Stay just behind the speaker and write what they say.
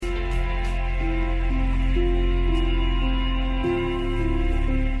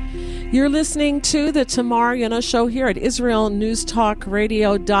You're listening to the Tamar Yonah Show here at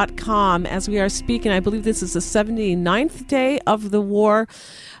IsraelNewsTalkRadio.com. As we are speaking, I believe this is the 79th day of the war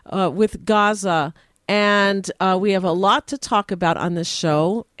with Gaza. And we have a lot to talk about on this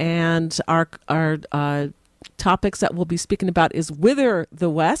show. And our topics that we'll be speaking about is Wither the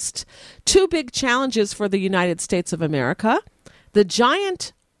West, two big challenges for the United States of America, the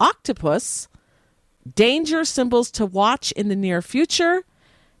giant octopus, danger symbols to watch in the near future,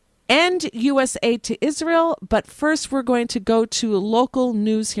 and U.S. aid to Israel. But first, we're going to go to local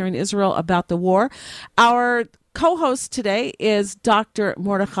news here in Israel about the war. Our co-host today is Dr.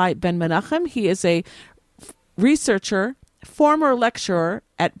 Mordechai Ben Menachem. He is a researcher, former lecturer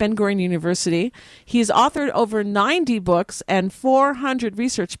at Ben-Gurion University. He's authored over 90 books and 400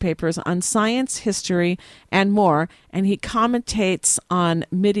 research papers on science, history, and more. And he commentates on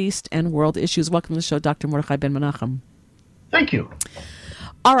Mideast and world issues. Welcome to the show, Dr. Mordechai Ben Menachem. Thank you.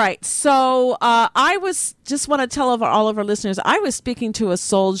 All right, so I want to tell all of our listeners, I was speaking to a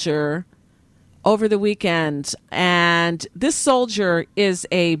soldier over the weekend, and this soldier is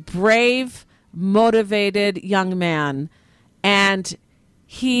a brave, motivated young man, and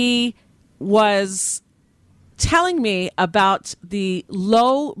he was telling me about the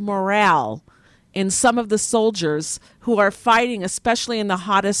low morale in some of the soldiers who are fighting, especially in the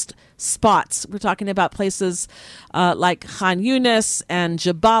hottest spots. We're talking about places like Khan Yunis and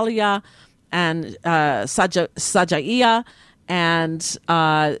Jabalia and Sajaiya. And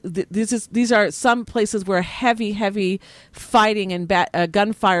these are some places where heavy fighting and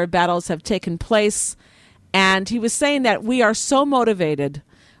gunfire battles have taken place. And he was saying that we are so motivated.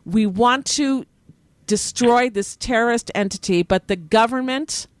 We want to destroy this terrorist entity, but the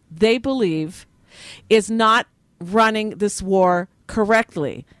government, they believe, is not running this war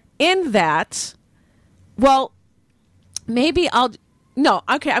correctly. In that, I'm going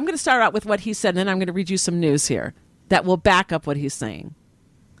to start out with what he said, and then I'm going to read you some news here that will back up what he's saying.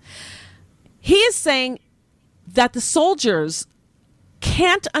 He is saying that the soldiers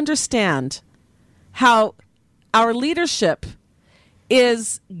can't understand how our leadership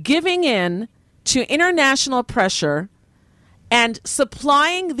is giving in to international pressure and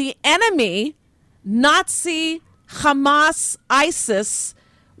supplying the enemy, Nazi, Hamas, ISIS,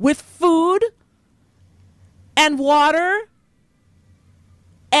 with food and water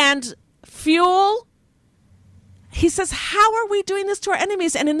and fuel. He says, how are we doing this to our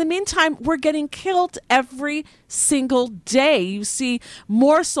enemies? And in the meantime, we're getting killed every single day. You see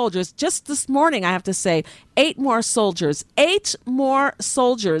more soldiers. Just this morning, I have to say, 8 more soldiers. 8 more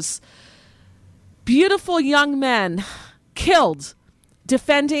soldiers. Beautiful young men killed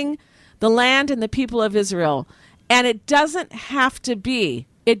defending the land and the people of Israel. And it doesn't have to be.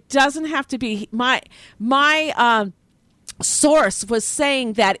 My source was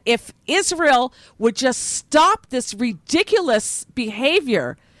saying that if Israel would just stop this ridiculous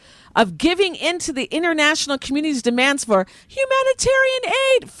behavior of giving in to the international community's demands for humanitarian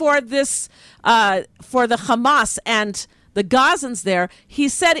aid for this, for the Hamas and the Gazans there, he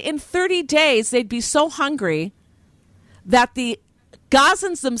said in 30 days they'd be so hungry that the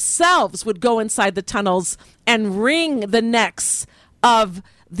Gazans themselves would go inside the tunnels and wring the necks of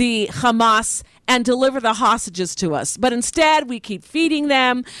the Hamas and deliver the hostages to us. But instead, we keep feeding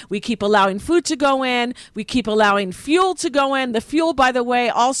them. We keep allowing food to go in. We keep allowing fuel to go in. The fuel, by the way,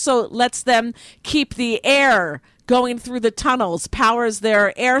 also lets them keep the air going through the tunnels, powers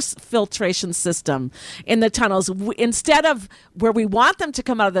their air filtration system in the tunnels. Instead of where we want them to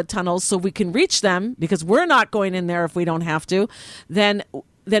come out of the tunnels so we can reach them, because we're not going in there if we don't have to, then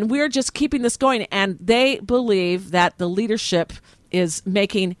we're just keeping this going. And they believe that the leadership is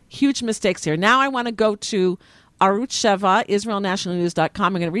making huge mistakes here. Now I want to go to Arutz Sheva, IsraelNationalNews.com.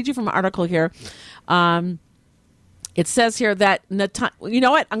 I'm going to read you from an article here. It says here that, you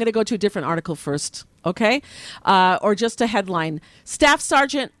know what? I'm going to go to a different article first, okay? Or just a headline. Staff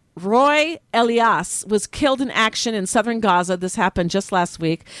Sergeant Roy Elias was killed in action in southern Gaza. This happened just last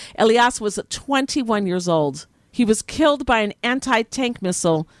week. Elias was 21 years old. He was killed by an anti-tank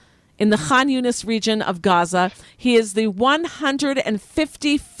missile in the Khan Yunis region of Gaza. He is the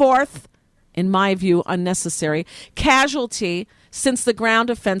 154th, in my view, unnecessary casualty since the ground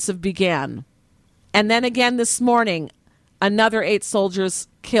offensive began. And then again this morning, another 8 soldiers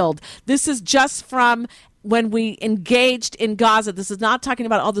killed. This is just from when we engaged in Gaza. This is not talking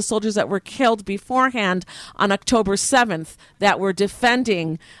about all the soldiers that were killed beforehand on October 7th that were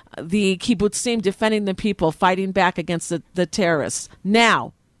defending the kibbutzim, defending the people, fighting back against the terrorists.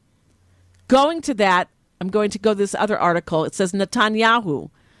 Now, going to that, I'm going to go to this other article. It says Netanyahu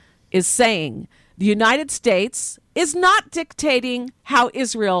is saying The United States is not dictating how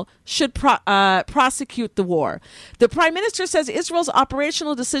Israel should prosecute the war. The Prime Minister says Israel's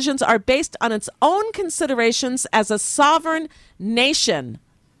operational decisions are based on its own considerations as a sovereign nation.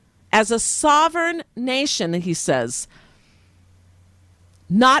 As a sovereign nation, he says,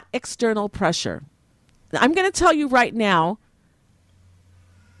 not external pressure. I'm going to tell you right now,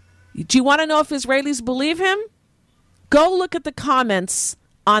 do you want to know if Israelis believe him? Go look at the comments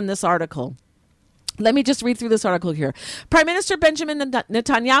on this article. Let me just read through this article here. Prime Minister Benjamin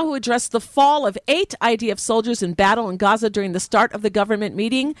Netanyahu addressed the fall of 8 IDF soldiers in battle in Gaza during the start of the government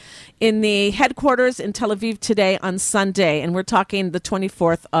meeting in the headquarters in Tel Aviv today on Sunday. And we're talking the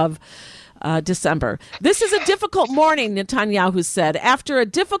 24th of December. This is a difficult morning, Netanyahu said, after a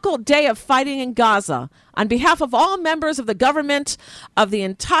difficult day of fighting in Gaza. On behalf of all members of the government of the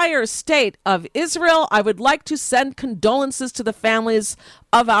entire state of Israel, I would like to send condolences to the families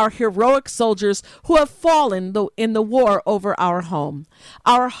of our heroic soldiers who have fallen in the war over our home.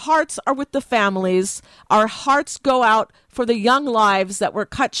 Our hearts are with the families. Our hearts go out for the young lives that were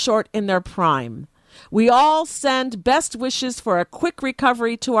cut short in their prime. We all send best wishes for a quick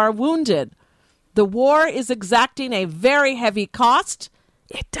recovery to our wounded. The war is exacting a very heavy cost.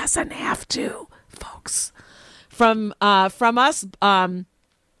 It doesn't have to, folks. From us,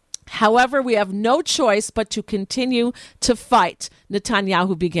 however, we have no choice but to continue to fight,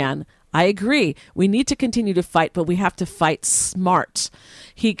 Netanyahu began. I agree. We need to continue to fight, but we have to fight smart.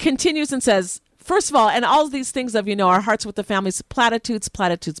 He continues and says, first of all, and all of these things of, our hearts with the families, platitudes.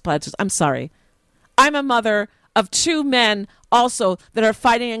 I'm sorry. I'm a mother of 2 men also that are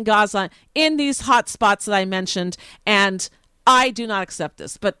fighting in Gaza in these hot spots that I mentioned, and I do not accept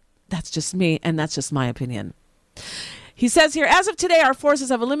this. But that's just me, and that's just my opinion. He says here, as of today, our forces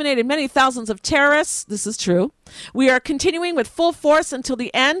have eliminated many thousands of terrorists. This is true. We are continuing with full force until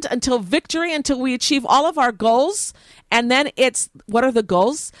the end, until victory, until we achieve all of our goals. And then what are the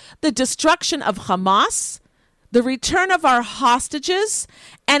goals? The destruction of Hamas, the return of our hostages,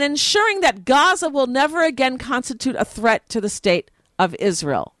 and ensuring that Gaza will never again constitute a threat to the state of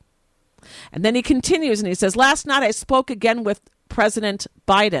Israel. And then he continues and he says, last night I spoke again with President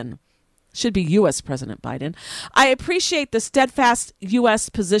Biden. Should be U.S. President Biden. I appreciate the steadfast U.S.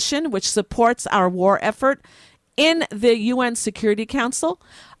 position, which supports our war effort in the UN Security Council.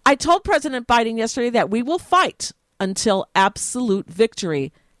 I told President Biden yesterday that we will fight until absolute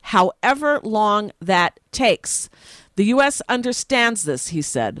victory, however long that takes. The U.S. understands this, he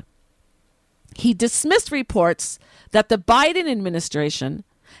said. He dismissed reports that the Biden administration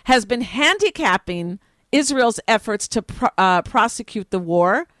has been handicapping Israel's efforts to prosecute the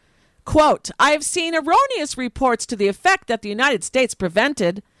war. Quote, I have seen erroneous reports to the effect that the United States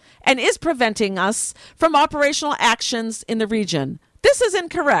prevented and is preventing us from operational actions in the region. This is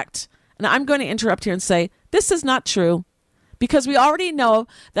incorrect. And I'm going to interrupt here and say, this is not true, because we already know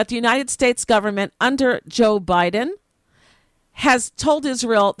that the United States government under Joe Biden has told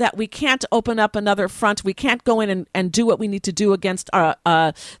Israel that we can't open up another front. We can't go in and do what we need to do against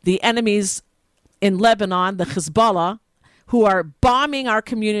the enemies in Lebanon, the Hezbollah, who are bombing our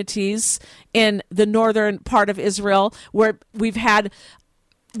communities in the northern part of Israel, where we've had,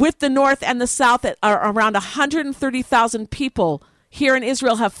 with the north and the south, are around 130,000 people here in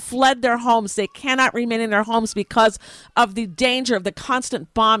Israel have fled their homes. They cannot remain in their homes because of the danger of the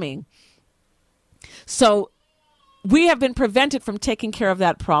constant bombing. So we have been prevented from taking care of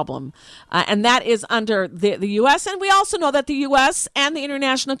that problem. And that is under the U.S. And we also know that the U.S. and the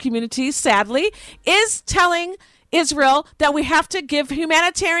international community, sadly, is telling Israel that we have to give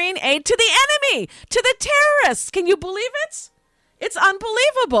humanitarian aid to the enemy, to the terrorists. Can you believe it? It's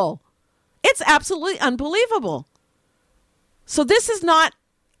unbelievable. It's absolutely unbelievable. So this is not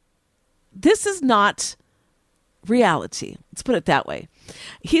reality. Let's put it that way.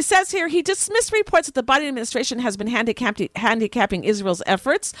 He says here, he dismissed reports that the Biden administration has been handicapping Israel's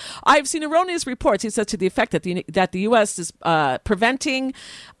efforts. I've seen erroneous reports, he said, to the effect that the U.S. is preventing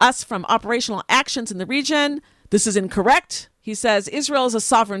us from operational actions in the region. This is incorrect. He says Israel is a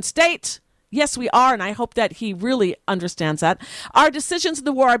sovereign state. Yes, we are, and I hope that he really understands that. Our decisions in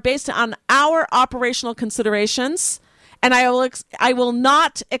the war are based on our operational considerations, and I will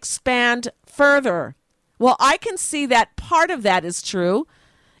not expand further. Well, I can see that part of that is true,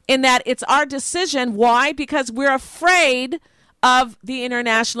 in that it's our decision. Why? Because we're afraid of the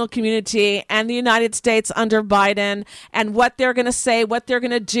international community and the United States under Biden and what they're going to say, what they're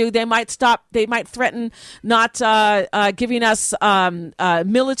going to do. They might threaten not giving us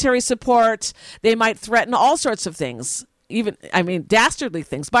military support. They might threaten all sorts of things, dastardly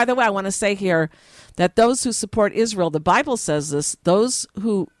things. By the way, I want to say here that those who support Israel, the Bible says this, those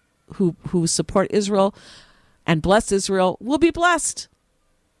who who support Israel and bless Israel will be blessed.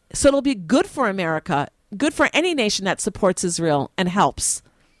 So it'll be good for America, good for any nation that supports Israel and helps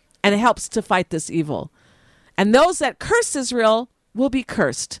to fight this evil. And those that curse Israel will be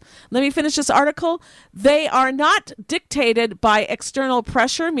cursed. Let me finish this article. They are not dictated by external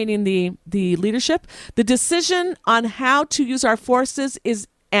pressure, meaning the leadership. The decision on how to use our forces is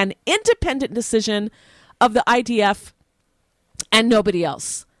an independent decision of the IDF and nobody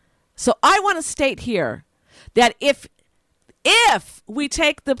else. So I want to state here that if we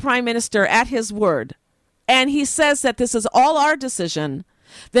take the Prime Minister at his word and he says that this is all our decision,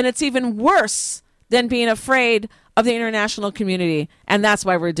 then it's even worse than being afraid of the international community, and that's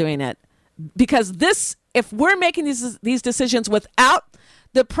why we're doing it. Because if we're making these decisions without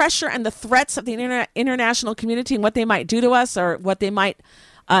the pressure and the threats of the international community and what they might do to us or what they might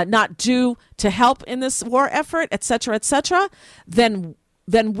not do to help in this war effort, et cetera, then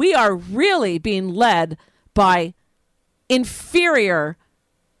we are really being led by inferior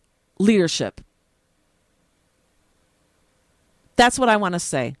leadership. That's what I want to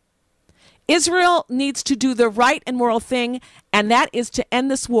say. Israel needs to do the right and moral thing, and that is to end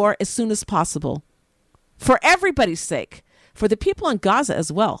this war as soon as possible. For everybody's sake. For the people in Gaza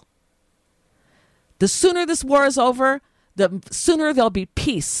as well. The sooner this war is over, the sooner there'll be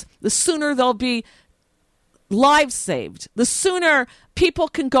peace. The sooner there'll be lives saved. The sooner people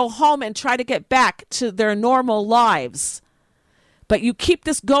can go home and try to get back to their normal lives. But you keep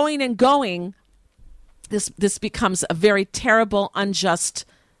this going and going, this becomes a very terrible, unjust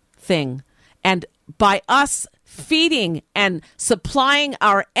thing. And by us feeding and supplying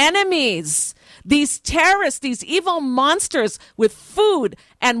our enemies, these terrorists, these evil monsters, with food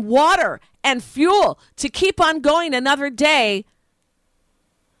and water and fuel to keep on going another day,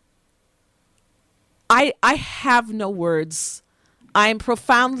 I have no words. I am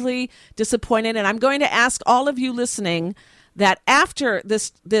profoundly disappointed, and I'm going to ask all of you listening that after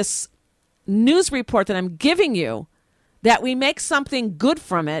this news report that I'm giving you, that we make something good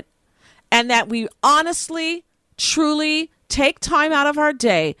from it, and that we honestly, truly take time out of our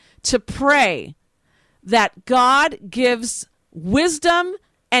day to pray that God gives wisdom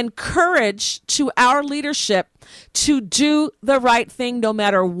and courage to our leadership to do the right thing no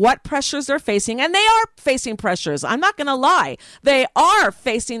matter what pressures they're facing. And they are facing pressures. I'm not going to lie. They are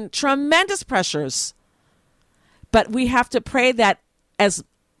facing tremendous pressures. But we have to pray that as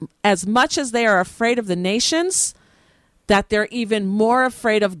much as they are afraid of the nations, that they're even more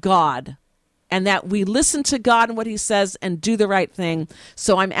afraid of God, and that we listen to God and what he says and do the right thing.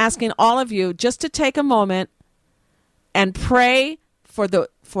 So I'm asking all of you just to take a moment and pray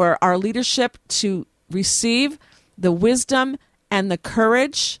for our leadership to receive the wisdom and the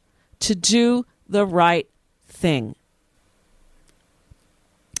courage to do the right thing.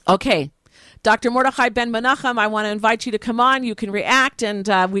 Okay. Dr. Mordechai Ben Menachem, I want to invite you to come on. You can react, and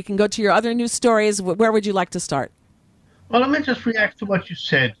we can go to your other news stories. Where would you like to start? Well, let me just react to what you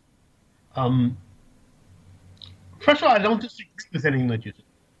said. First of all, I don't disagree with anything that you said.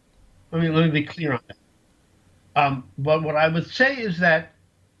 Let me be clear on that. But what I would say is that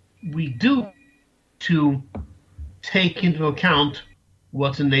we do to take into account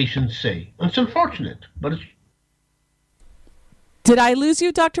what the nations say. It's unfortunate, but it's... Did I lose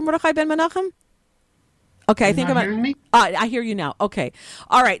you, Dr. Mordechai Ben Menachem? Okay, I think I'm hearing me? I hear you now. Okay,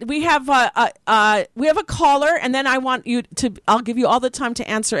 all right. We have a caller, and then I'll give you all the time to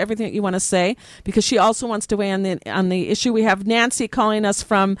answer everything that you want to say, because she also wants to weigh on the issue. We have Nancy calling us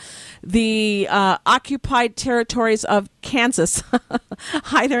from the occupied territories of Kansas.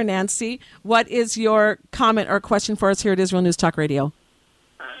 Hi there, Nancy. What is your comment or question for us here at Israel News Talk Radio?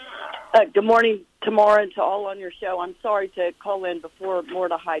 Good morning, Tamar, and to all on your show. I'm sorry to call in before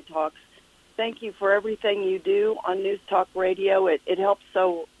Mordechai talks. Thank you for everything you do on News Talk Radio. It helps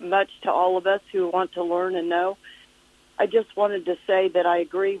so much to all of us who want to learn and know. I just wanted to say that I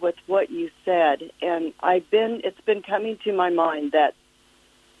agree with what you said, and it's been coming to my mind that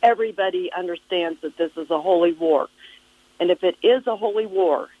everybody understands that this is a holy war. And if it is a holy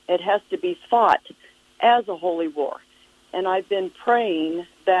war, it has to be fought as a holy war. And I've been praying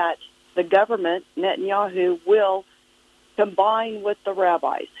that the government, Netanyahu, will combine with the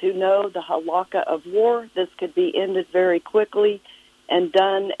rabbis who know the halakha of war. This could be ended very quickly and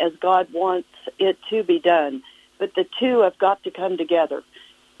done as God wants it to be done. But the two have got to come together.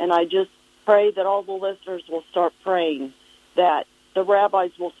 And I just pray that all the listeners will start praying that the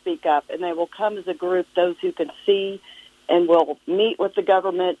rabbis will speak up and they will come as a group, those who can see, and will meet with the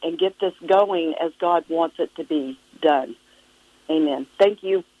government and get this going as God wants it to be done. Amen. Thank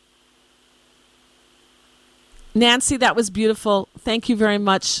you. Nancy, that was beautiful. Thank you very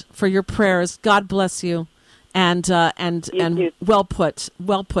much for your prayers. God bless you. And too. well put.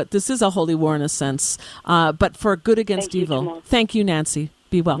 Well put. This is a holy war in a sense, but for good against evil. Thank you, Nancy.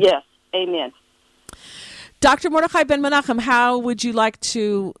 Be well. Yes. Amen. Dr. Mordechai Ben Menachem, how would you like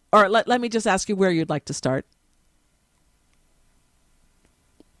to, or let me just ask you where you'd like to start.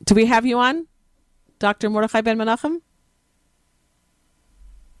 Do we have you on, Dr. Mordechai Ben Menachem?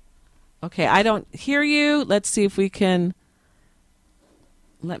 Okay, I don't hear you. Let's see if we can,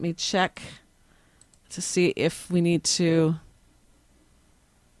 let me check to see if we need to.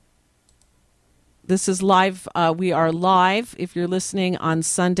 This is live. We are live if you're listening on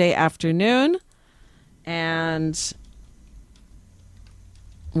Sunday afternoon. And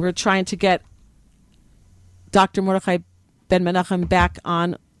we're trying to get Dr. Mordechai Ben Menachem back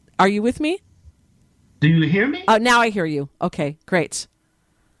on. Are you with me? Do you hear me? Now I hear you. Okay, great.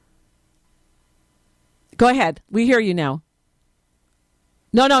 Go ahead. We hear you now.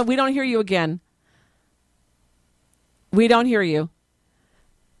 No, we don't hear you again. We don't hear you.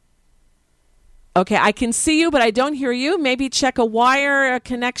 Okay, I can see you, but I don't hear you. Maybe check a wire, a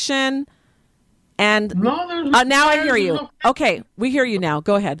connection. And now I hear you. Okay, we hear you now.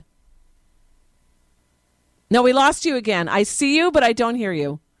 Go ahead. No, we lost you again. I see you, but I don't hear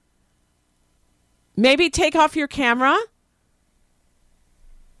you. Maybe take off your camera.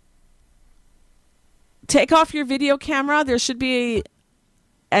 Take off your video camera. There should be...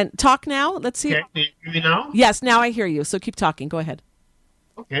 And talk now. Let's see. Okay, can you hear me now? Yes, now I hear you. So keep talking. Go ahead.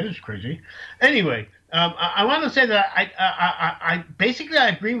 Okay, this is crazy. Anyway, I want to say that I basically I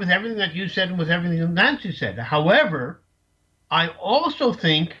agree with everything that you said and with everything that Nancy said. However, I also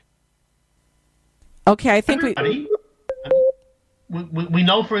think. Okay, I think we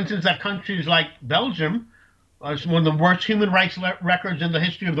know, for instance, that countries like Belgium are one of the worst human rights records in the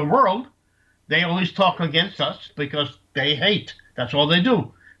history of the world. They always talk against us because they hate. That's all they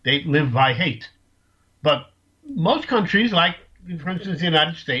do. They live by hate. But most countries, like, for instance, the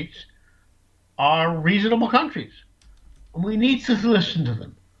United States, are reasonable countries. And we need to listen to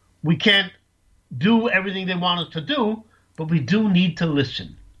them. We can't do everything they want us to do, but we do need to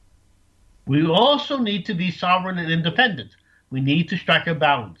listen. We also need to be sovereign and independent. We need to strike a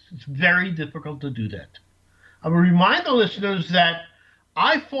balance. It's very difficult to do that. I will remind the listeners that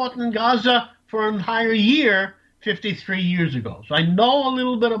I fought in Gaza for an entire year 53 years ago. So I know a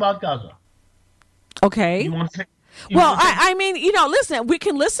little bit about Gaza. Okay. You want to say? I mean, listen, we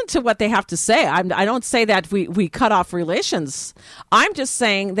can listen to what they have to say. I don't say that we cut off relations. I'm just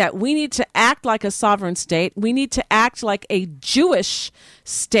saying that we need to act like a sovereign state. We need to act like a Jewish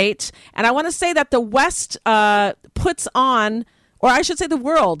state. And I want to say that the West puts on, or I should say the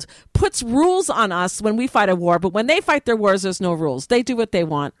world, puts rules on us when we fight a war. But when they fight their wars, there's no rules. They do what they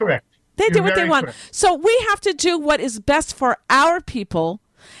want. Correct. They do what they want. Correct. So we have to do what is best for our people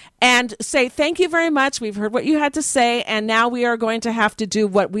and say, thank you very much. We've heard what you had to say, and now we are going to have to do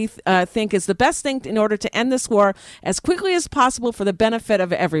what we think is the best thing in order to end this war as quickly as possible for the benefit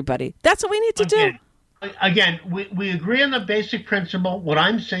of everybody. That's what we need to do. Again, we agree on the basic principle. What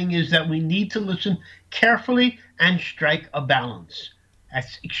I'm saying is that we need to listen carefully and strike a balance.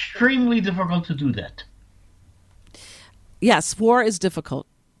 That's extremely difficult to do that. Yes, war is difficult.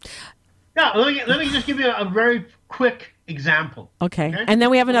 Now, let me just give you a very quick example. Okay. And then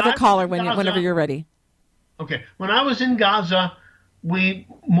we have another caller whenever you're ready. Okay. When I was in Gaza, we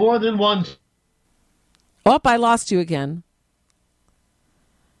more than once... Oh, I lost you again.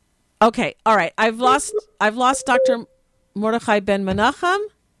 Okay. All right. I've lost Dr. Mordechai Ben Menachem.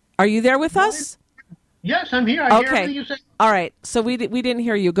 Are you there with us? Yes, I'm here. I hear everything you say. All right. So we didn't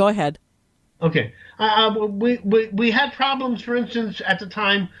hear you. Go ahead. Okay. We had problems, for instance, at the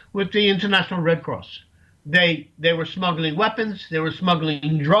time with the International Red Cross. They were smuggling weapons, they were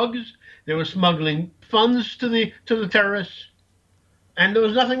smuggling drugs, they were smuggling funds to the terrorists, and there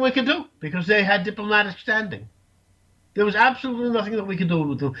was nothing we could do because they had diplomatic standing. There was absolutely nothing that we could do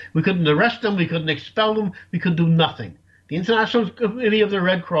with them. We couldn't arrest them, we couldn't expel them, we could do nothing. The International Committee of the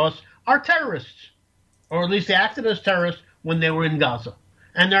Red Cross are terrorists, or at least they acted as terrorists when they were in Gaza.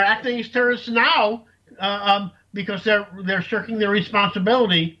 And they're acting as terrorists now because they're shirking their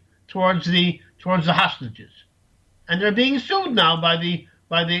responsibility towards the hostages, and they're being sued now by the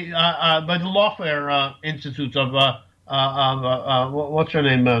lawfare institutes of what's her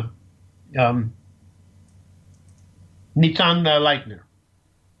name, Nitan Leitner.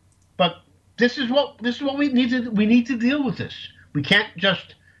 But this is what we need to deal with this. We can't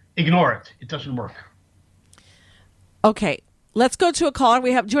just ignore it. It doesn't work. Okay. Let's go to a caller.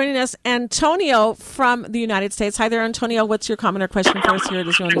 We have joining us Antonio from the United States. Hi there, Antonio. What's your comment or question for us here at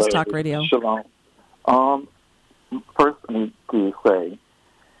Israel News Talk Radio? Shalom. first I need to say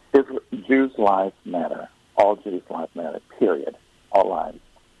Jews' lives matter. All Jews' lives matter, period. All lives.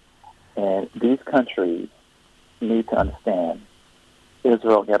 And these countries need to understand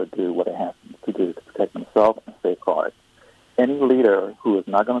Israel got to do what it has to do to protect themselves and safeguard. Any leader who is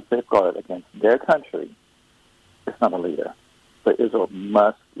not going to safeguard against their country is not a leader. So Israel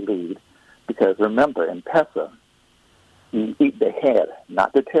must lead, because remember, in Pesach, you eat the head,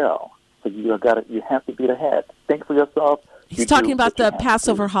 not the tail. So you have to be the head. Think for yourself. He's talking about the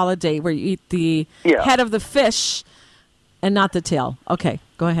Passover holiday where you eat the head of the fish and not the tail. Okay,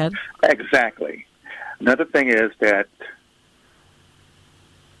 go ahead. Exactly. Another thing is that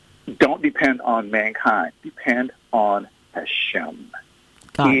don't depend on mankind. Depend on Hashem.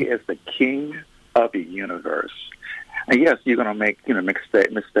 God. He is the king of the universe. And yes, you're going to make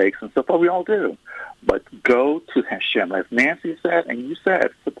mistakes and so forth. We all do. But go to Hashem. As Nancy said, and you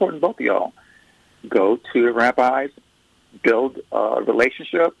said, supporting both of y'all, go to the rabbis, build a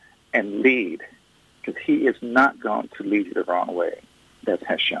relationship, and lead. Because he is not going to lead you the wrong way. That's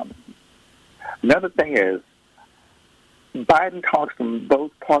Hashem. Another thing is, Biden talks from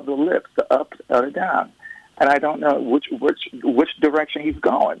both parts of the lips, the up or the down. And I don't know which direction he's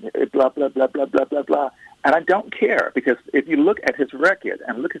going. Blah, blah, blah, blah, blah, blah, blah. And I don't care, because if you look at his record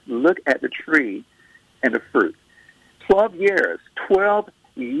and look at the tree and the fruit, 12 years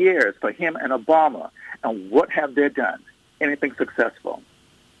for him and Obama, and what have they done? Anything successful?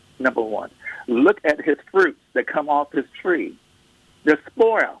 Number one. Look at his fruits that come off his tree. They're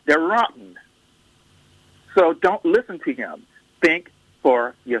spoiled. They're rotten. So don't listen to him. Think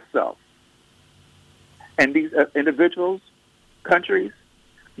for yourself. And these individuals, countries,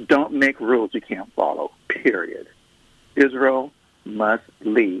 don't make rules you can't follow, period. Israel must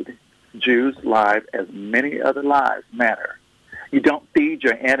lead. Jews' lives, as many other lives, matter. You don't feed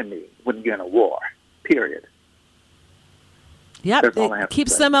your enemy when you're in a war, period. Yep, it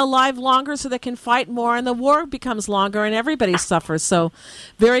keeps them alive longer so they can fight more, and the war becomes longer and everybody suffers. So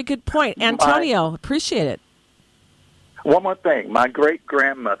very good point. Antonio, appreciate it. One more thing. My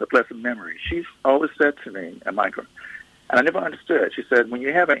great-grandmother, blessed memory, she always said to me, and I never understood, she said, when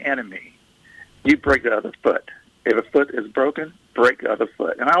you have an enemy, you break the other foot. If a foot is broken, break the other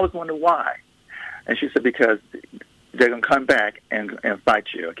foot. And I always wondered why. And she said, because they're going to come back and fight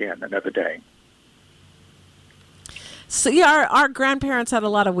you again another day. So yeah, our grandparents had a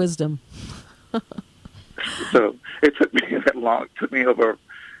lot of wisdom. So it took me that long. It took me over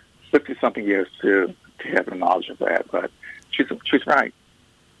 50-something years to have the knowledge of that. But she's right.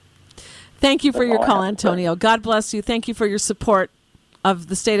 Thank you for your call, Antonio. God bless you. Thank you for your support of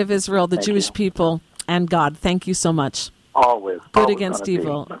the state of Israel, the Jewish people, and God. Thank you so much. Always. Good against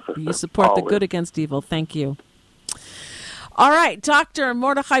evil. You support the good against evil. Thank you. All right, Dr.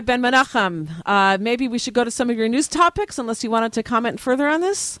 Mordechai Ben Menachem, maybe we should go to some of your news topics, unless you wanted to comment further on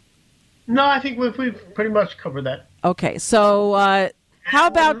this? No, I think we've pretty much covered that. Okay, so how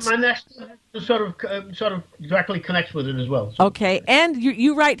about... My next sort of directly connects with it as well. So. Okay, and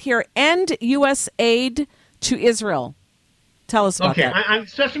you write here, end U.S. aid to Israel. Tell us about that. I'm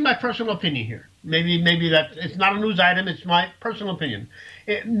expressing my personal opinion here. Maybe that it's not a news item. It's my personal opinion.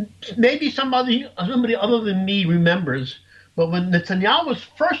 Maybe somebody other than me remembers, but when Netanyahu was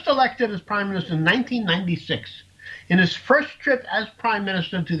first elected as prime minister in 1996, in his first trip as prime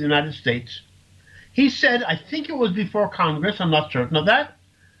minister to the United States, he said, I think it was before Congress, I'm not certain of that,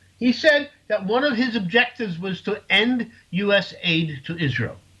 he said that one of his objectives was to end U.S. aid to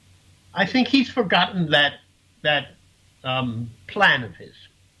Israel. I think he's forgotten that plan of his.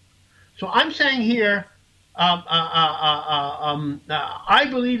 So I'm saying here, I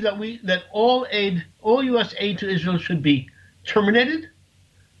believe that all U.S. aid to Israel should be terminated.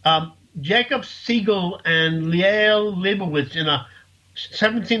 Jacob Siegel and Liel Leibowitz, in a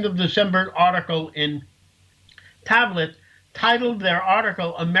 17th of December article in Tablet, titled their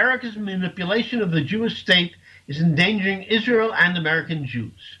article, America's Manipulation of the Jewish State is Endangering Israel and American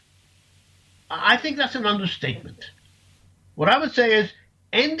Jews. I think that's an understatement. What I would say is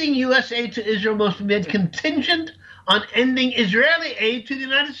ending U.S. aid to Israel must be made contingent on ending Israeli aid to the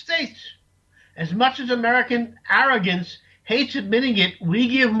United States. As much as American arrogance hates admitting it, we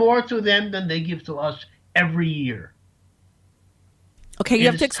give more to them than they give to us every year. Okay, you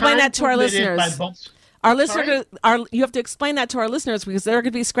have to explain that to our listeners. You have to explain that to our listeners, because they're going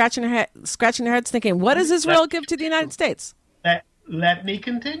to be scratching their heads thinking, what does Israel give to the United States? Let me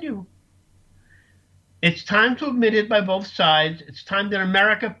continue. It's time to admit it by both sides. It's time that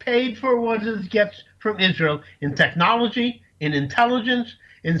America paid for what it gets from Israel in technology, in intelligence,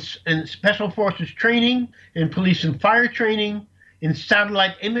 in special forces training, in police and fire training, in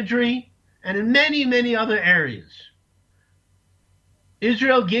satellite imagery, and in many, many other areas.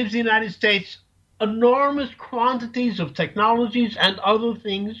 Israel gives the United States enormous quantities of technologies and other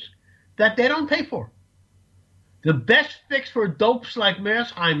things that they don't pay for. The best fix for dopes like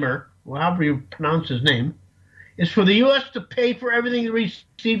Mersheimer, or however you pronounce his name, is for the U.S. to pay for everything they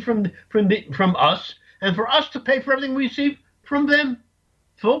receive from us, and for us to pay for everything we receive from them.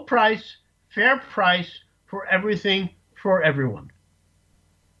 Full price, fair price for everything for everyone.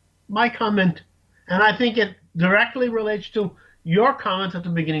 My comment, and I think it directly relates to your comment at the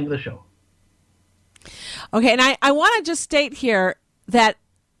beginning of the show. Okay, and I want to just state here that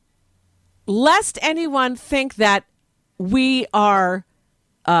lest anyone think that we are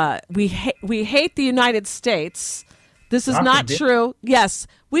we hate the United States. This is not true. Yes,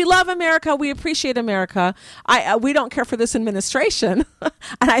 we love America. We appreciate America. We don't care for this administration,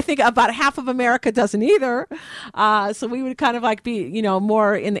 and I think about half of America doesn't either. So we would kind of like be,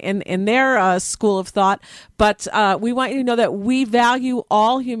 more in their school of thought. But we want you to know that we value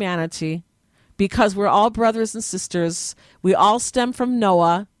all humanity because we're all brothers and sisters. We all stem from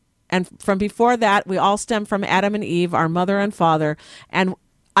Noah, and from before that, we all stem from Adam and Eve, our mother and father, and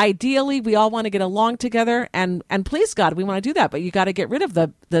ideally, we all want to get along together, and please God, we want to do that. But you got to get rid of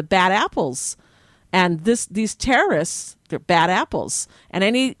the bad apples, and these terrorists, they're bad apples, and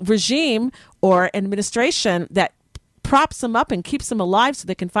any regime or administration that props them up and keeps them alive so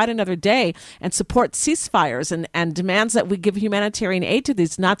they can fight another day and support ceasefires and demands that we give humanitarian aid to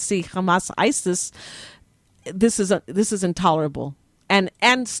these Nazi Hamas ISIS. This is intolerable and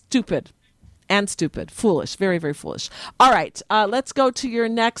stupid. And stupid. Foolish. Very, very foolish. All right. Let's go to your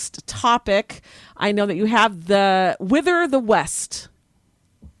next topic. I know that you have the Wither the West.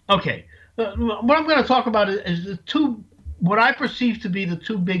 Okay. What I'm going to talk about is what I perceive to be the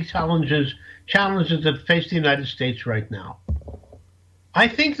two big challenges that face the United States right now. I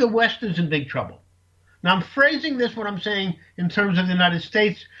think the West is in big trouble. Now, I'm phrasing this, what I'm saying, in terms of the United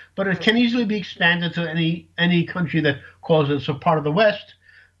States, but it can easily be expanded to any country that calls itself part of the West.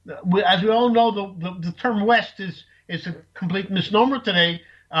 As we all know, the term West is a complete misnomer today.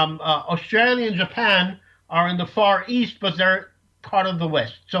 Australia and Japan are in the Far East, but they're part of the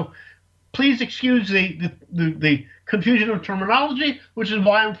West. So please excuse the confusion of terminology, which is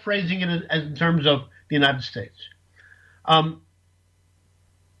why I'm phrasing it as in terms of the United States.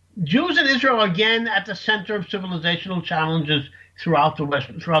 Jews and Israel are again at the center of civilizational challenges throughout the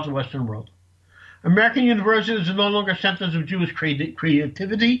Western world. American universities are no longer centers of Jewish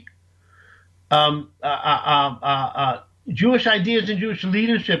creativity. Jewish ideas and Jewish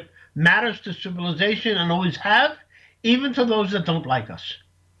leadership matters to civilization and always have, even to those that don't like us.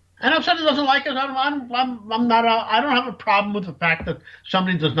 And if somebody doesn't like us, I don't have a problem with the fact that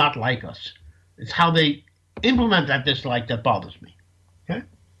somebody does not like us. It's how they implement that dislike that bothers me. Okay?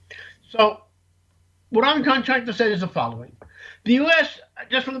 So what I'm trying to say is the following. The U.S.,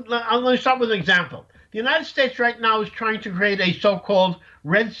 let me start with an example. The United States right now is trying to create a so-called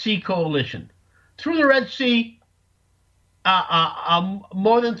Red Sea coalition. Through the Red Sea,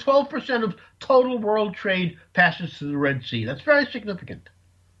 more than 12% of total world trade passes through the Red Sea. That's very significant.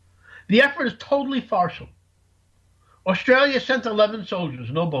 The effort is totally partial. Australia sent 11 soldiers,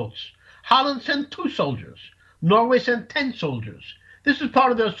 no boats. Holland sent 2 soldiers. Norway sent 10 soldiers. This is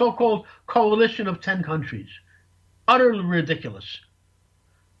part of their so-called coalition of 10 countries. Utterly ridiculous.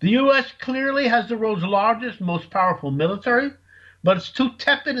 The U.S. clearly has the world's largest, most powerful military, but it's too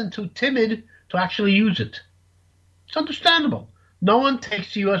tepid and too timid to actually use it. It's understandable. No one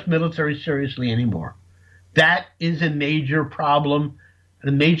takes the U.S. military seriously anymore. That is a major problem,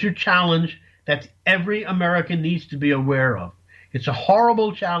 a major challenge that every American needs to be aware of. It's a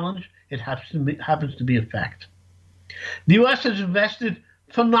horrible challenge. It happens to be a fact. The U.S. has invested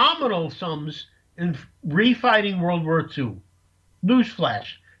phenomenal sums in refighting World War II. Newsflash,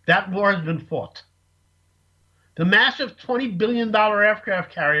 that war has been fought. The massive $20 billion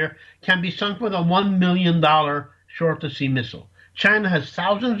aircraft carrier can be sunk with a $1 million short-to-sea missile. China has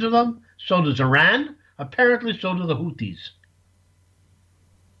thousands of them, so does Iran, apparently so do the Houthis.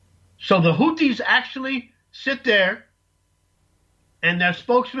 So the Houthis actually sit there, and their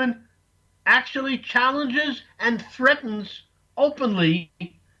spokesman actually challenges and threatens openly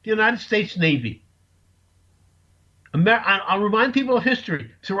the United States Navy. I'll remind people of history.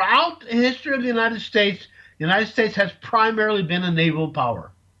 Throughout the history of the United States has primarily been a naval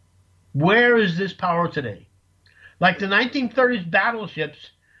power. Where is this power today? Like the 1930s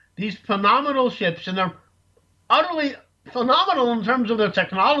battleships, these phenomenal ships, and they're utterly phenomenal in terms of their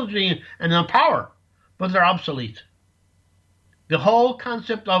technology and their power, but they're obsolete. The whole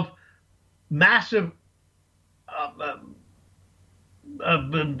concept of massive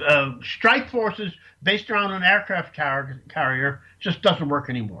strike forces based around an aircraft carrier just doesn't work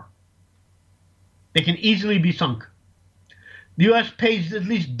anymore. They can easily be sunk. The U.S. pays at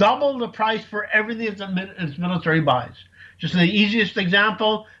least double the price for everything its military buys. Just the easiest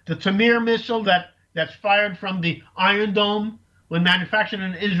example, the Tamar missile that's fired from the Iron Dome, when manufactured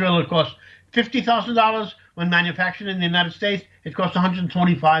in Israel, it costs $50,000. When manufactured in the United States, it costs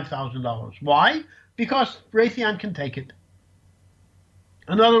 $125,000. Why? Because Raytheon can take it.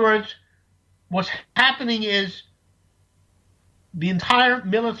 In other words, what's happening is the entire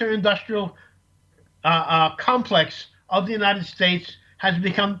military-industrial complex of the United States has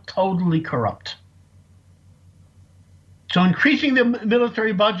become totally corrupt. So increasing the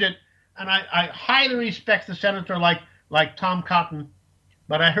military budget, and I highly respect the senator like Tom Cotton,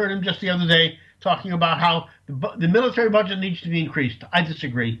 but I heard him just the other day talking about how the military budget needs to be increased. I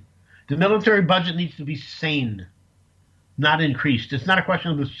disagree. The military budget needs to be sane, not increased. It's not a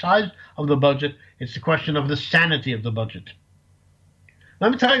question of the size of the budget. It's a question of the sanity of the budget.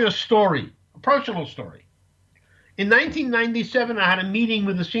 Let me tell you a story, a personal story. In 1997, I had a meeting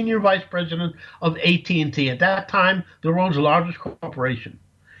with the senior vice president of AT&T, at that time the world's largest corporation.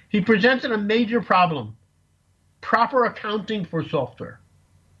 He presented a major problem: proper accounting for software.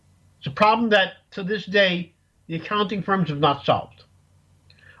 It's a problem that, to this day, the accounting firms have not solved.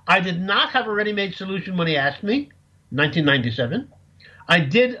 I did not have a ready-made solution when he asked me, in 1997. I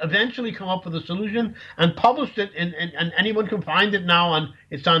did eventually come up with a solution and published it, and anyone can find it now.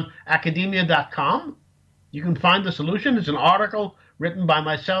 It's on academia.com. You can find the solution. It's an article written by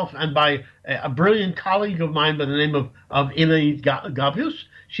myself and by a brilliant colleague of mine by the name of Elaine Gavius.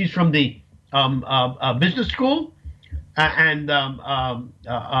 She's from the business school, and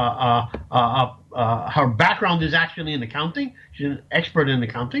her background is actually in accounting. She's an expert in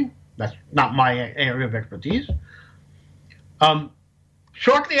accounting. That's not my area of expertise.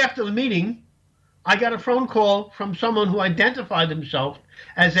 Shortly after the meeting, I got a phone call from someone who identified himself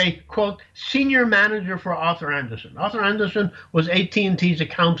as a, quote, senior manager for Arthur Andersen. Arthur Andersen was AT&T's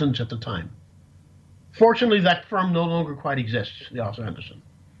accountants at the time. Fortunately, that firm no longer quite exists, the Arthur Andersen.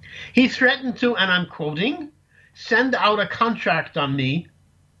 He threatened to, and I'm quoting, send out a contract on me,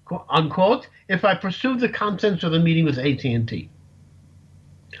 unquote, if I pursued the contents of the meeting with AT&T.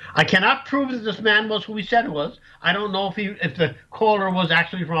 I cannot prove that this man was who he said it was. I don't know if the caller was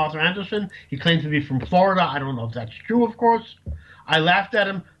actually from Arthur Andersen. He claims to be from Florida. I don't know if that's true, of course. I laughed at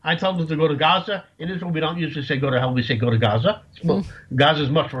him. I told him to go to Gaza. In Israel, we don't usually say go to hell. We say go to Gaza. Gaza is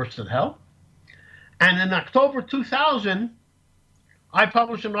much worse than hell. And in October 2000, I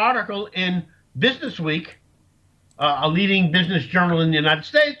published an article in Business Week, a leading business journal in the United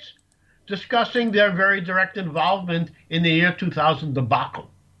States, discussing their very direct involvement in the year 2000 debacle.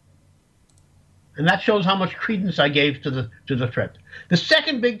 And that shows how much credence I gave to the threat. The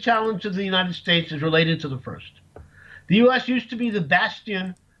second big challenge of the United States is related to the first. The U.S. used to be the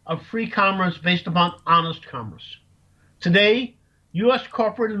bastion of free commerce based upon honest commerce. Today, U.S.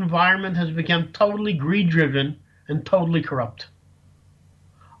 corporate environment has become totally greed-driven and totally corrupt.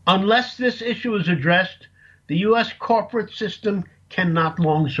 Unless this issue is addressed, the U.S. corporate system cannot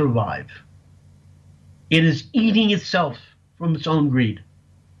long survive. It is eating itself from its own greed.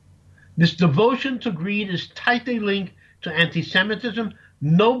 This devotion to greed is tightly linked to anti-Semitism.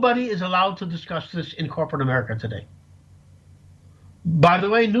 Nobody is allowed to discuss this in corporate America today. By the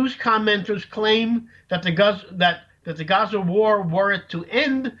way, news commenters claim that the Gaza war, were it to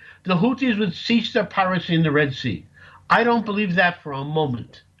end, the Houthis would cease their piracy in the Red Sea. I don't believe that for a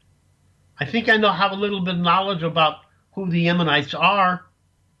moment. I think I have a little bit of knowledge about who the Yemenites are.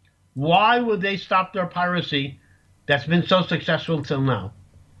 Why would they stop their piracy that's been so successful till now?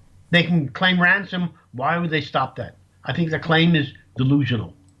 They can claim ransom. Why would they stop that? I think the claim is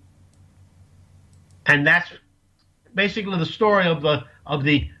delusional. And that's basically the story of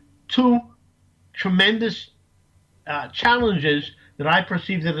the two tremendous challenges that I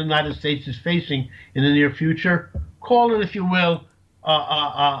perceive that the United States is facing in the near future. Call it, if you will,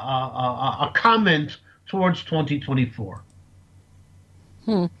 a comment towards 2024.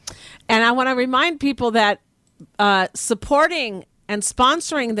 And I want to remind people that supporting and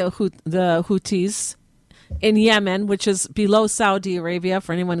sponsoring the Houthis in Yemen, which is below Saudi Arabia,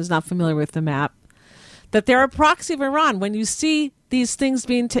 for anyone who's not familiar with the map, that they're a proxy of Iran. When you see these things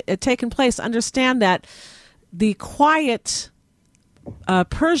being taken place, understand that the quiet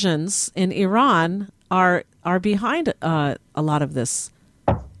Persians in Iran are behind a lot of this.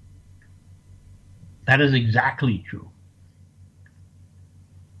 That is exactly true.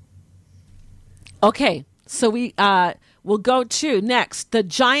 Okay, so we'll go to next, the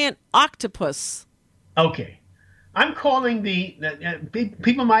giant octopus. Okay. I'm calling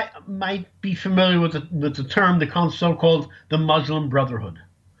people might be familiar with the term, the so-called the Muslim Brotherhood.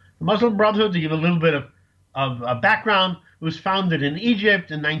 The Muslim Brotherhood, to give a little bit of background, was founded in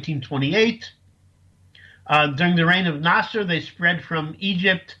Egypt in 1928. During the reign of Nasser, they spread from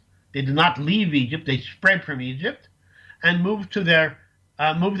Egypt. They did not leave Egypt. They spread from Egypt and moved their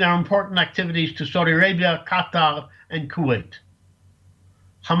important activities to Saudi Arabia, Qatar, and Kuwait.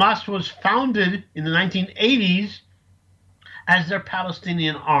 Hamas was founded in the 1980s as their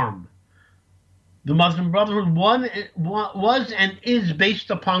Palestinian arm. The Muslim Brotherhood was and is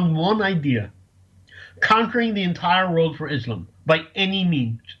based upon one idea: conquering the entire world for Islam by any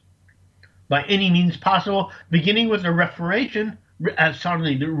means possible, beginning with the reformation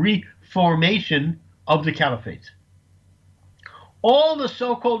of the caliphate. All the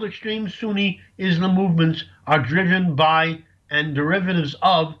so-called extreme Sunni Islam movements are driven by and derivatives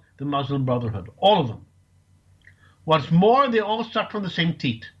of the Muslim Brotherhood, all of them. What's more, they all suck from the same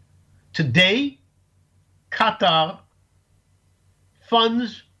teat. Today, Qatar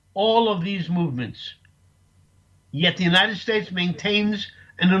funds all of these movements, yet the United States maintains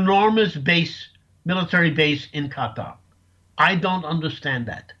an enormous military base in Qatar. I don't understand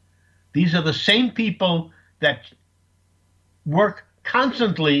that. These are the same people that work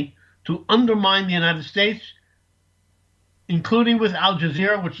constantly to undermine the United States, including with Al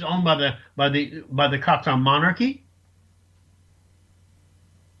Jazeera, which is owned by the Qatar monarchy.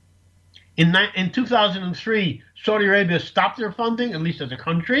 In 2003, Saudi Arabia stopped their funding, at least as a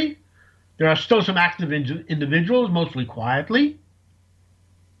country. There are still some active individuals, mostly quietly.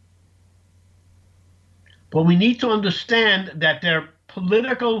 But we need to understand that their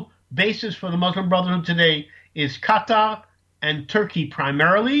political basis for the Muslim Brotherhood today is Qatar and Turkey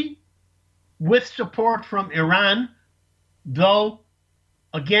primarily, with support from Iran, though,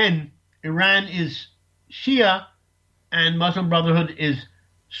 again, Iran is Shia and Muslim Brotherhood is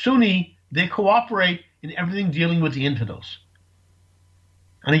Sunni. They cooperate in everything dealing with the infidels.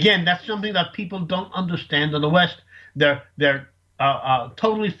 And again, that's something that people don't understand in the West. They're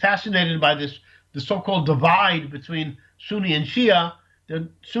totally fascinated by the so-called divide between Sunni and Shia. The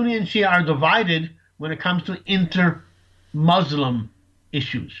Sunni and Shia are divided when it comes to inter-Muslim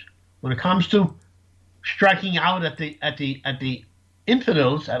issues. When it comes to striking out at the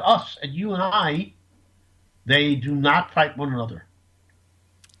infidels, at us, at you and I, they do not fight one another.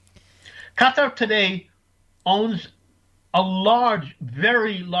 Qatar today owns a large,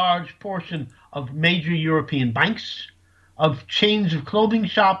 very large portion of major European banks, of chains of clothing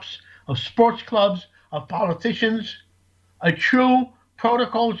shops, of sports clubs, of politicians, a true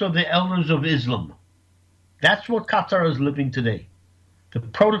protocols of the elders of Islam. That's what Qatar is living today. The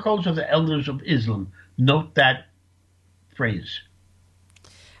protocols of the elders of Islam. Note that phrase.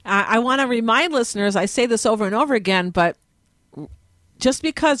 I want to remind listeners, I say this over and over again, but just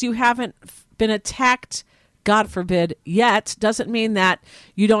because you haven't been attacked, God forbid, yet, doesn't mean that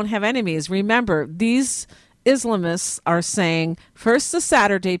you don't have enemies. Remember, these Islamists are saying first the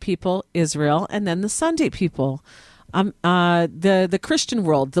Saturday people, Israel, and then the Sunday people, the Christian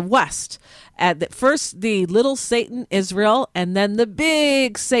world, the West. First the little Satan, Israel, and then the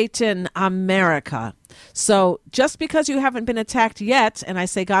big Satan, America. So just because you haven't been attacked yet, and I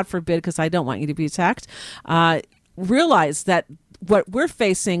say God forbid because I don't want you to be attacked, realize that what we're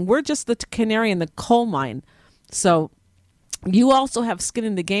facing, we're just the canary in the coal mine. So you also have skin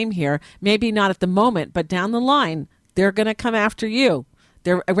in the game here. Maybe not at the moment, but down the line, they're going to come after you.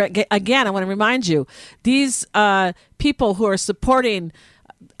 Again, I want to remind you, these people who are supporting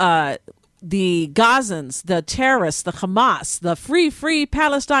the Gazans, the terrorists, the Hamas, the free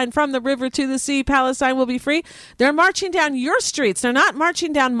Palestine from the river to the sea, Palestine will be free. They're marching down your streets. They're not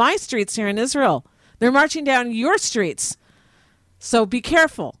marching down my streets here in Israel. They're marching down your streets. So be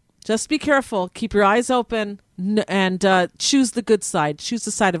careful. Just be careful. Keep your eyes open and choose the good side. Choose the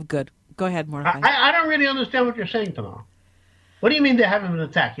side of good. Go ahead, Mordechai. I don't really understand what you're saying, Tamar. What do you mean they haven't been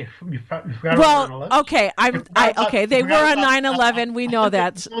attacked? Well, okay, okay, they were on 9/11. We know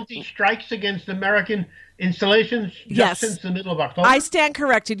that. Strikes against American installations just since the middle of October. I stand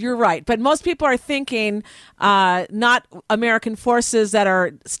corrected. You're right, but most people are thinking not American forces that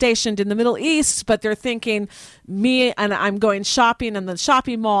are stationed in the Middle East, but they're thinking me and I'm going shopping in the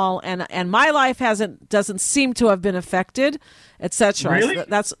shopping mall, and my life doesn't seem to have been affected, etc. Really? So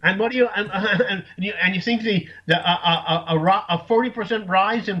that's and what do you and you think a 40%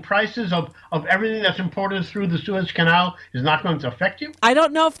 rise in prices of everything that's imported through the Suez Canal is not going to affect you? I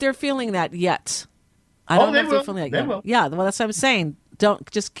don't know if they're feeling that yet. I don't know if they're feeling that yet. They will. Yeah, well, that's what I'm saying. Don't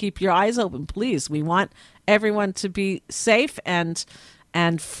just keep your eyes open, please. We want everyone to be safe and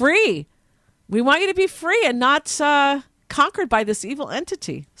free. We want you to be free and not conquered by this evil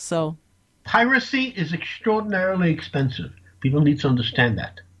entity. So, piracy is extraordinarily expensive. People need to understand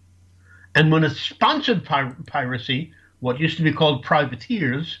that. And when it's sponsored piracy, what used to be called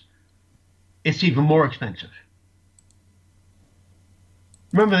privateers, it's even more expensive.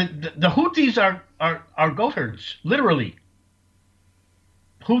 Remember, the Houthis are goat herds, literally.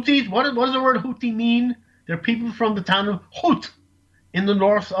 Houthis, what does the word Houthi mean? They're people from the town of Hout in the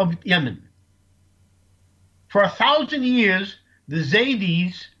north of Yemen. For 1,000 years, the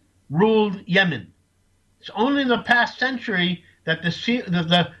Zaydis ruled Yemen. It's only in the past century that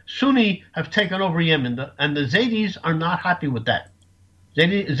the Sunni have taken over Yemen, and the Zaydis are not happy with that.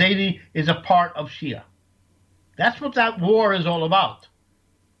 Zaydi is a part of Shia. That's what that war is all about.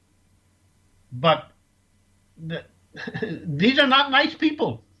 But these are not nice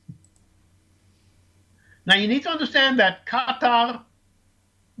people. Now you need to understand that Qatar,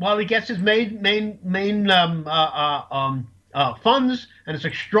 while it gets its main funds, and it's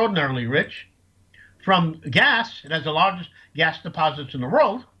extraordinarily rich from gas, it has the largest gas deposits in the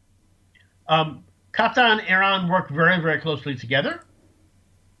world. Qatar and Iran work very, very closely together.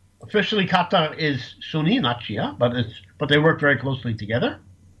 Officially, Qatar is Sunni, not Shia, but they work very closely together.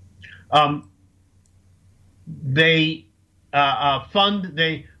 They fund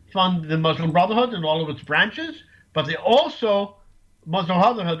the Muslim Brotherhood and all of its branches, but Muslim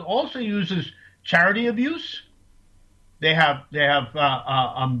Brotherhood also uses charity abuse. They have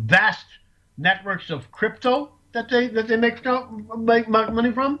vast networks of crypto that they make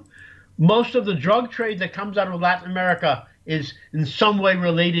money from. Most of the drug trade that comes out of Latin America is in some way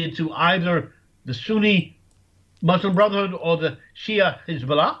related to either the Sunni Muslim Brotherhood or the Shia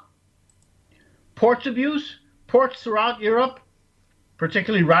Hezbollah. Ports abuse. Ports throughout Europe,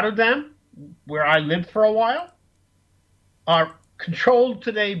 particularly Rotterdam, where I lived for a while, are controlled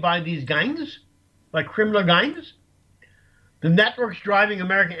today by these gangs, by criminal gangs. The networks driving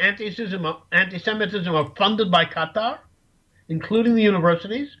American anti-Semitism are funded by Qatar, including the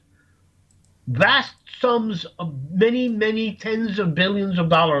universities. Vast sums of many, many tens of billions of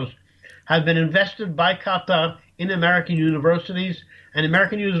dollars have been invested by Qatar in American universities, and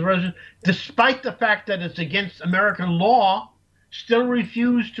American universities, despite the fact that it's against American law, still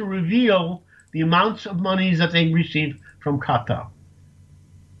refuse to reveal the amounts of monies that they receive from Qatar.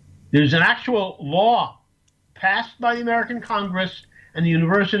 There's an actual law passed by the American Congress, and the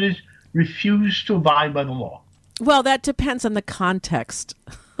universities refuse to abide by the law. Well, that depends on the context.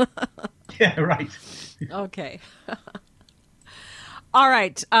 Yeah, right. Okay. All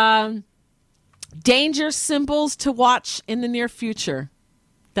right. Danger symbols to watch in the near future.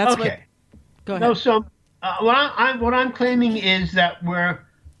 That's okay. Go ahead. No, so what I'm claiming is that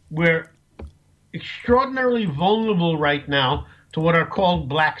we're extraordinarily vulnerable right now to what are called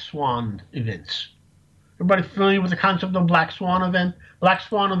black swan events. Everybody familiar with the concept of black swan event? Black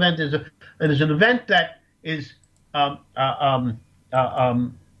swan event is an event that is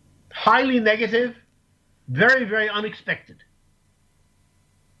highly negative, very, very unexpected.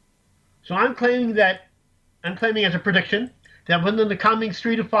 So I'm claiming as a prediction that within the coming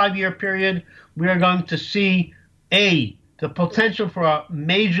 3 to 5 year period, we are going to see the potential for a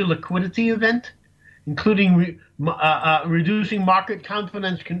major liquidity event, including reducing market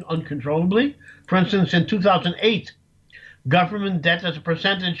confidence uncontrollably. For instance, in 2008, government debt as a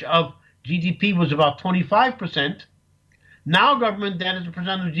percentage of GDP was about 25%. Now government debt as a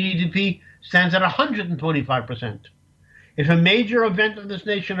percent of GDP stands at 125%. If a major event of this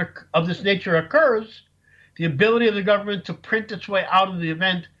nature occurs, the ability of the government to print its way out of the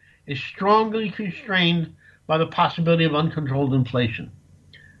event is strongly constrained by the possibility of uncontrolled inflation.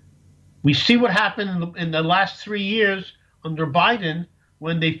 We see what happened in the last 3 years under Biden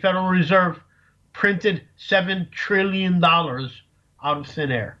when the Federal Reserve printed $7 trillion out of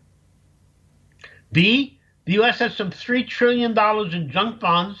thin air. B, the U.S. has some $3 trillion in junk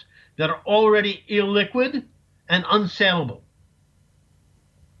bonds that are already illiquid and unsaleable.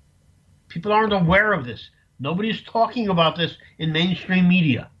 People aren't aware of this. Nobody's talking about this in mainstream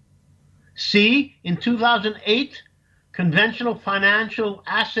media. C, in 2008, conventional financial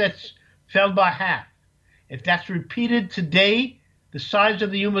assets fell by half. If that's repeated today, the size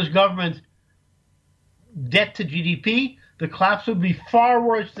of the U.S. government debt to GDP, the collapse would be far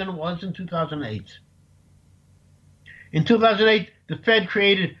worse than it was in 2008. In 2008, the Fed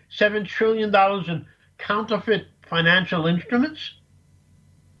created $7 trillion in counterfeit financial instruments.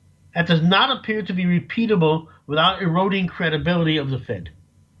 That does not appear to be repeatable without eroding credibility of the Fed.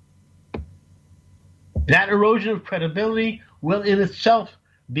 That erosion of credibility will in itself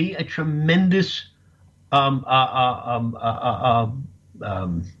be a tremendous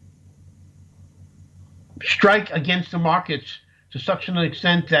strike against the markets to such an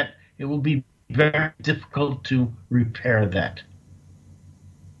extent that it will be very difficult to repair that.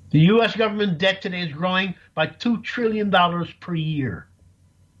 The U.S. government debt today is growing by $2 trillion per year.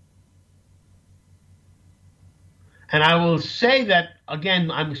 And I will say that, again,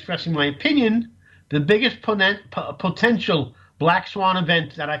 I'm expressing my opinion, the biggest potential black swan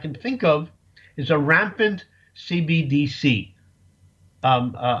event that I can think of is a rampant CBDC.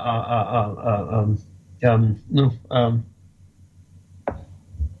 No,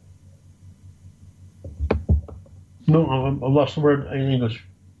 I lost the word in English.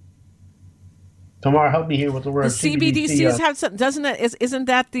 Tamar, help me here with the word. The CBDCs have some, doesn't it? Isn't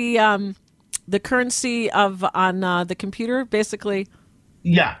that the currency on the computer, basically?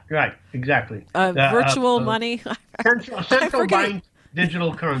 Yeah, right, exactly. Virtual money. Central bank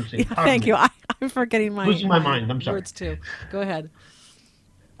digital currency. Yeah, thank you. I'm forgetting losing my mind. I'm sorry. Words too. Go ahead.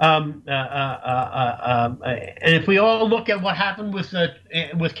 And if we all look at what happened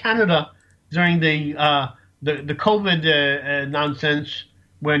with Canada during the COVID nonsense,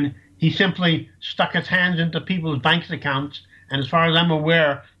 when he simply stuck his hands into people's bank accounts, and as far as I'm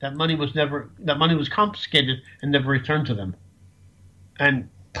aware, that money was confiscated and never returned to them, and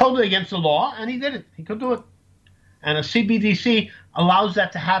totally against the law. And he did it. He could do it, and a CBDC allows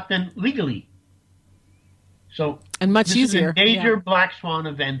that to happen legally. So and much this easier. is a major black swan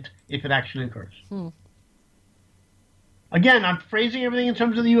event if it actually occurs. Again, I'm phrasing everything in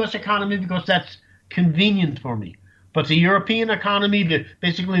terms of the U.S. economy because that's convenient for me. But the European economy,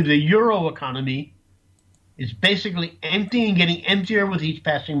 basically the Euro economy, is basically empty and getting emptier with each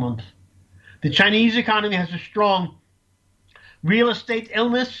passing month. The Chinese economy has a strong real estate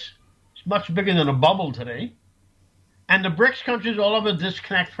illness. It's much bigger than a bubble today. And the BRICS countries all have a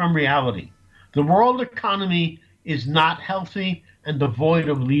disconnect from reality. The world economy is not healthy and devoid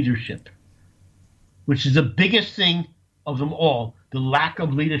of leadership, which is the biggest thing of them all, the lack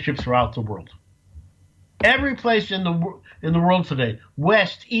of leadership throughout the world. Every place in the world today,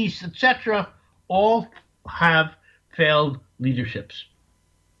 West, East, etc., all have failed leaderships.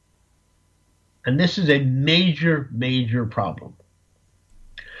 And this is a major, major problem.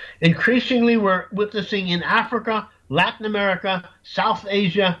 Increasingly, we're witnessing in Africa, Latin America, South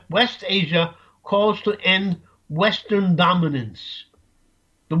Asia, West Asia, calls to end Western dominance.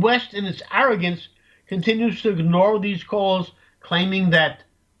 The West, in its arrogance, continues to ignore these calls, claiming that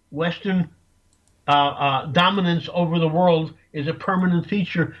Western dominance over the world is a permanent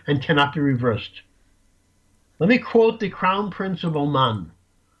feature and cannot be reversed. Let me quote the Crown Prince of Oman,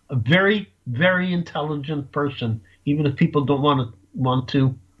 a very, very intelligent person, even if people don't want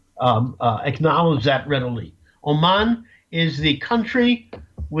to acknowledge that readily. Oman is the country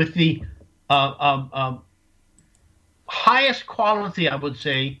with the highest quality, I would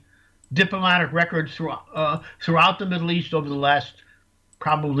say, diplomatic records throughout the Middle East over the last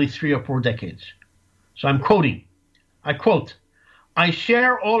probably 3 or 4 decades. So I'm quoting. I quote, "I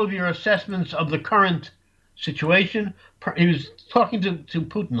share all of your assessments of the current situation." He was talking to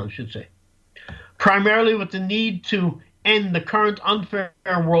Putin, I should say. "Primarily with the need to end the current unfair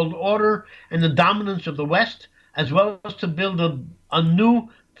world order and the dominance of the West, as well as to build a new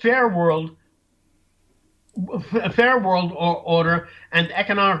fair world order and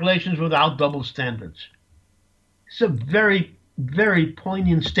economic relations without double standards." It's a very, very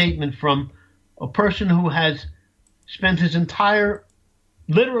poignant statement from a person who has spent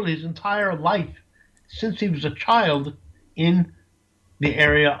literally his entire life since he was a child in the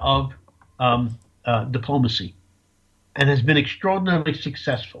area of diplomacy and has been extraordinarily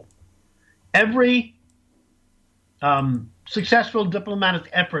successful. Every successful diplomatic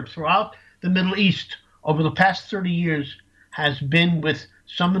effort throughout the Middle East over the past 30 years has been with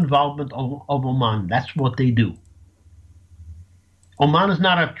some involvement of Oman. That's what they do. Oman is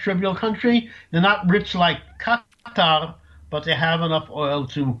not a trivial country. They're not rich like Qatar, but they have enough oil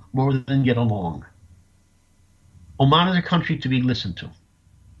to more than get along. Oman is a country to be listened to.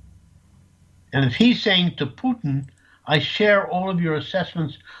 And if he's saying to Putin, "I share all of your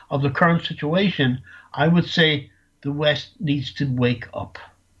assessments of the current situation," I would say the West needs to wake up.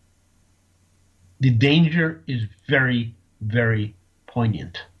 The danger is very, very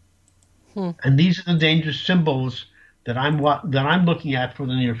poignant. And these are the danger symbols that I'm looking at for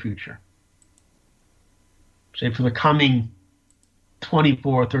the near future. Say for the coming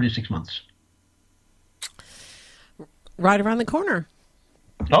 24, 36 months. Right around the corner.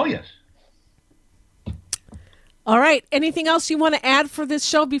 Oh, yes. All right. Anything else you want to add for this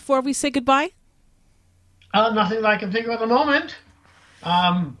show before we say goodbye? Nothing that I can think of at the moment.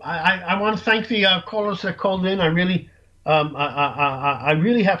 I want to thank the callers that called in. I really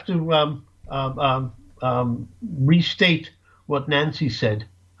have to restate what Nancy said.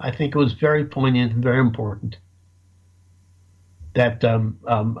 I think it was very poignant and very important that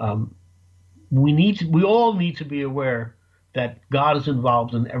we all need to be aware that God is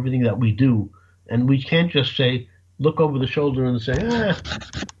involved in everything that we do, and we can't just say, look over the shoulder and say,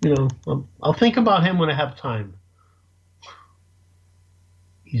 I'll think about him when I have time.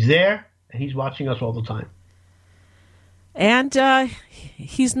 He's there, and he's watching us all the time. And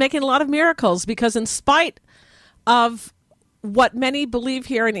he's making a lot of miracles, because in spite of what many believe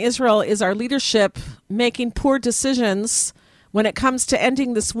here in Israel is our leadership making poor decisions when it comes to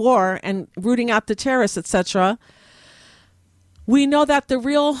ending this war and rooting out the terrorists, etc., we know that the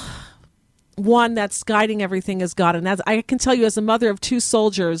real one that's guiding everything is God. And as I can tell you, as a mother of 2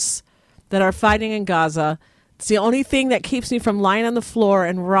 soldiers that are fighting in Gaza, it's the only thing that keeps me from lying on the floor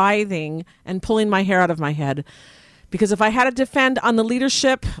and writhing and pulling my hair out of my head. Because if I had to depend on the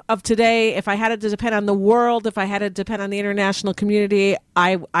leadership of today, if I had to depend on the world, if I had to depend on the international community,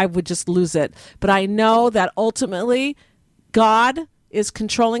 I would just lose it. But I know that ultimately God is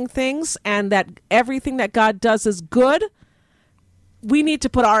controlling things, and that everything that God does is good. We need to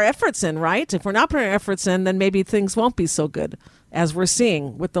put our efforts in, right? If we're not putting our efforts in, then maybe things won't be so good, as we're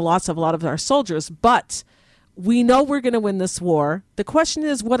seeing with the loss of a lot of our soldiers. But we know we're going to win this war. The question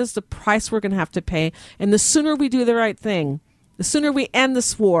is, what is the price we're going to have to pay? And the sooner we do the right thing, the sooner we end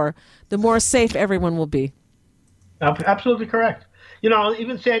this war, the more safe everyone will be. Absolutely correct. I'll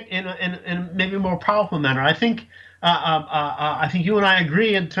even say it in maybe a more powerful manner. I think you and I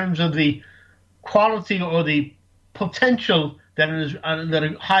agree in terms of the quality or the potential that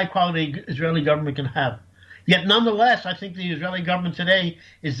a high-quality Israeli government can have. Yet, nonetheless, I think the Israeli government today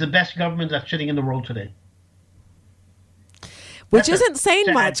is the best government that's sitting in the world today. Which isn't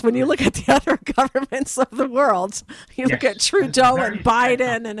saying much when you look at the other governments of the world. You look at Trudeau and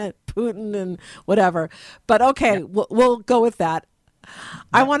Biden and at Putin and whatever. But okay, we'll go with that.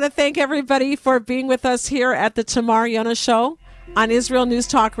 I want to thank everybody for being with us here at the Tamar Yonah Show on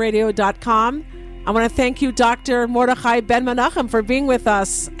IsraelNewsTalkRadio.com. I want to thank you, Dr. Mordechai Ben Menachem, for being with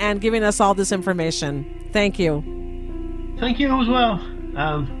us and giving us all this information. Thank you. Thank you as well.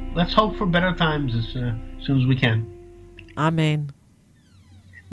 Let's hope for better times as soon as we can. Amen.